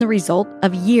the result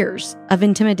of years of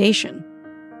intimidation,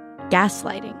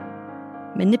 gaslighting,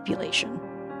 manipulation.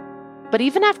 But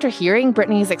even after hearing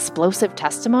Brittany's explosive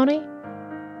testimony,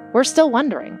 we're still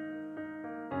wondering,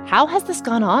 how has this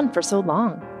gone on for so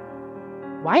long?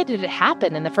 Why did it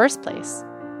happen in the first place?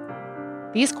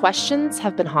 These questions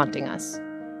have been haunting us.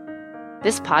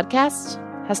 This podcast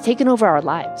has taken over our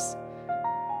lives.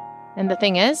 And the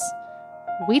thing is,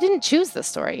 we didn't choose this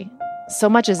story so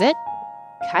much as it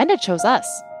kind of chose us.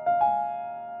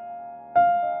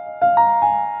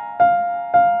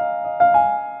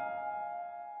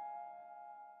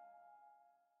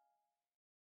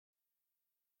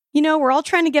 You know, we're all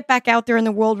trying to get back out there in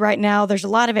the world right now. There's a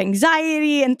lot of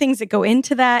anxiety and things that go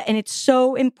into that. And it's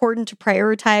so important to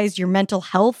prioritize your mental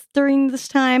health during this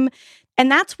time.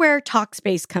 And that's where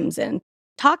Talkspace comes in.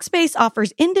 Talkspace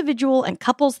offers individual and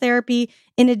couples therapy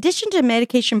in addition to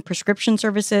medication prescription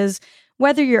services.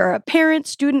 Whether you're a parent,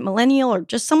 student, millennial, or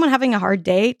just someone having a hard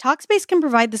day, Talkspace can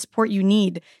provide the support you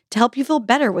need to help you feel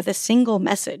better with a single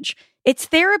message. It's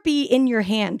therapy in your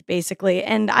hand, basically.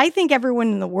 And I think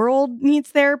everyone in the world needs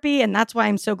therapy. And that's why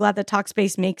I'm so glad that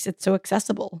Talkspace makes it so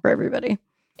accessible for everybody.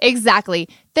 Exactly.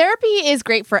 Therapy is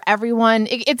great for everyone.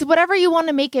 It's whatever you want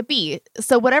to make it be.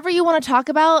 So whatever you want to talk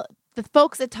about, the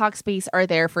folks at Talkspace are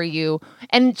there for you.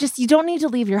 And just, you don't need to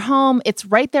leave your home. It's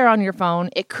right there on your phone.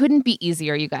 It couldn't be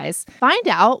easier, you guys. Find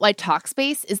out why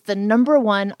Talkspace is the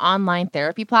 #1 online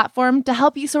therapy platform to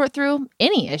help you sort through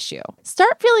any issue.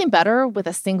 Start feeling better with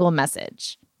a single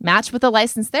message. Match with a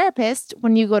licensed therapist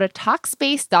when you go to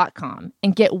Talkspace.com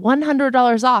and get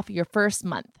 $100 off your first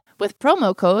month with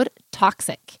promo code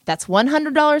TOXIC. That's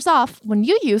 $100 off when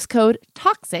you use code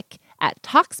TOXIC at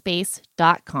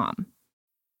Talkspace.com.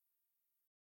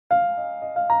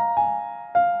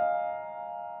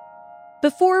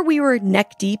 Before we were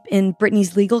neck deep in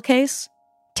Brittany's legal case,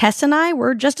 Tess and I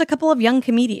were just a couple of young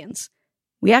comedians.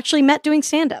 We actually met doing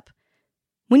stand-up.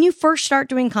 When you first start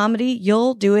doing comedy,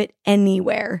 you'll do it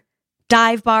anywhere.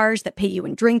 Dive bars that pay you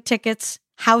in drink tickets,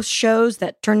 house shows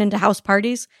that turn into house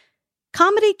parties.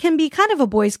 Comedy can be kind of a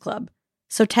boys' club,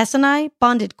 so Tess and I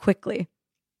bonded quickly.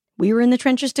 We were in the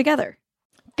trenches together.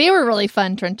 They were really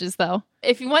fun trenches, though.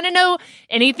 If you want to know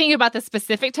anything about the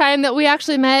specific time that we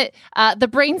actually met, the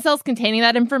brain cells containing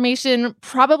that information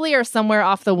probably are somewhere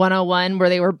off the 101 where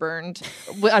they were burned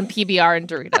on PBR and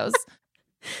Doritos.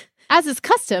 As is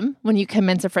custom when you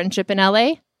commence a friendship in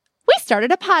LA, we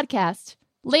started a podcast,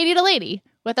 Lady to Lady,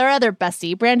 with our other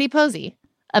bestie, Brandy Posey.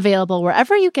 Available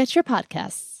wherever you get your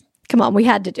podcasts. Come on, we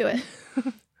had to do it.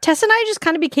 Tess and I just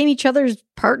kind of became each other's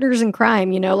partners in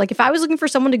crime, you know? Like, if I was looking for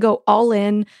someone to go all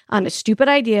in on a stupid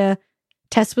idea,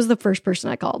 Tess was the first person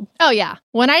I called. Oh, yeah.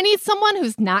 When I need someone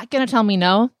who's not going to tell me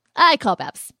no, I call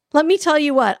Babs. Let me tell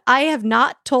you what, I have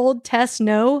not told Tess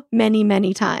no many,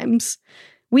 many times.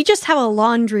 We just have a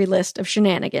laundry list of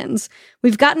shenanigans.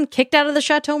 We've gotten kicked out of the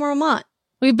Chateau Marmont.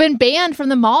 We've been banned from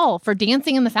the mall for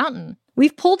dancing in the fountain.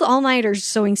 We've pulled all-nighters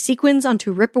sewing sequins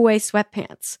onto rip-away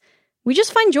sweatpants. We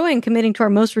just find joy in committing to our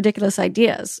most ridiculous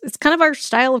ideas. It's kind of our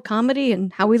style of comedy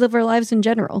and how we live our lives in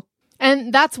general.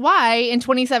 And that's why in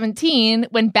 2017,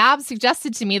 when Babs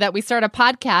suggested to me that we start a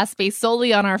podcast based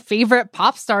solely on our favorite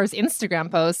pop stars' Instagram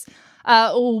posts,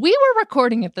 we were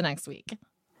recording it the next week.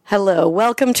 Hello,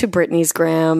 welcome to Brittany's Gram.